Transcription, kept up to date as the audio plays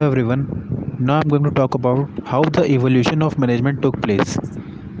Hello everyone. Now I'm going to talk about how the evolution of management took place.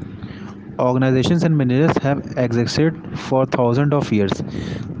 Organizations and managers have existed for thousands of years.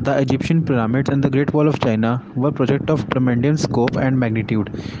 The Egyptian pyramids and the Great Wall of China were projects of tremendous scope and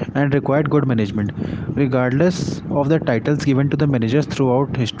magnitude and required good management. Regardless of the titles given to the managers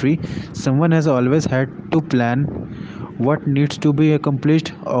throughout history, someone has always had to plan what needs to be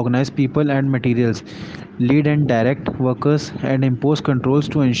accomplished, organize people and materials, lead and direct workers, and impose controls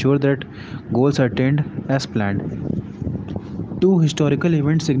to ensure that goals are attained as planned. Two historical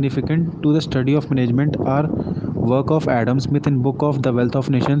events significant to the study of management are work of Adam Smith in Book of the Wealth of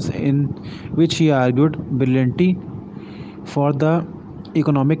Nations, in which he argued brilliantly for the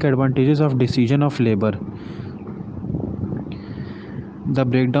economic advantages of decision of labor, the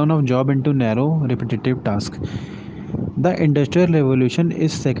breakdown of job into narrow repetitive tasks. The industrial revolution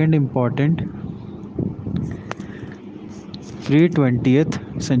is second important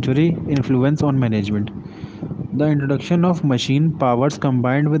pre-20th century influence on management. The introduction of machine powers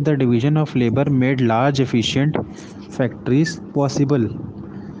combined with the division of labor made large efficient factories possible.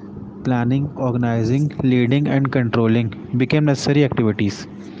 Planning, organizing, leading and controlling became necessary activities.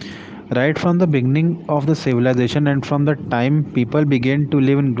 Right from the beginning of the civilization and from the time people began to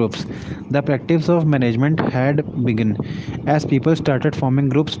live in groups, the practice of management had begun. As people started forming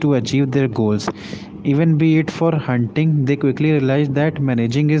groups to achieve their goals, even be it for hunting, they quickly realized that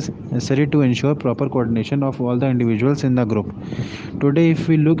managing is necessary to ensure proper coordination of all the individuals in the group. Today, if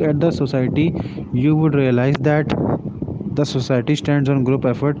we look at the society, you would realize that the society stands on group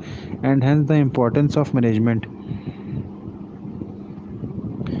effort and hence the importance of management.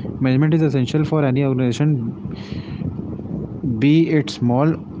 Management is essential for any organization, be it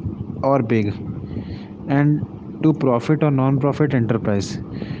small or big, and to profit or non-profit enterprise.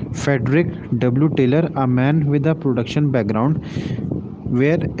 Frederick W. Taylor, a man with a production background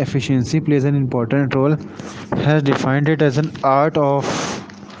where efficiency plays an important role, has defined it as an art of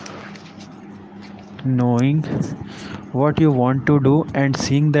knowing what you want to do and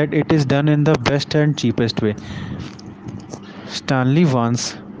seeing that it is done in the best and cheapest way. Stanley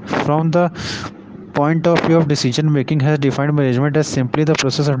Vance, from the point of view of decision making, has defined management as simply the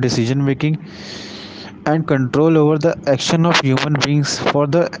process of decision making and control over the action of human beings for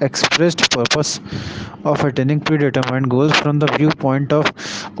the expressed purpose of attaining predetermined goals. From the viewpoint of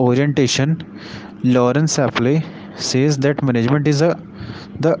orientation, Lawrence Shapley says that management is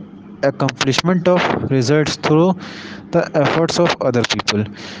the accomplishment of results through the efforts of other people.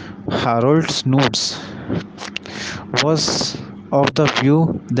 Harold Snoods was of the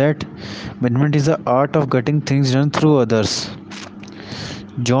view that management is the art of getting things done through others.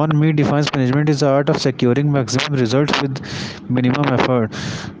 John Mee defines management as the art of securing maximum results with minimum effort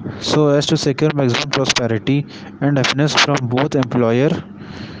so as to secure maximum prosperity and happiness from both employer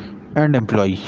and employee.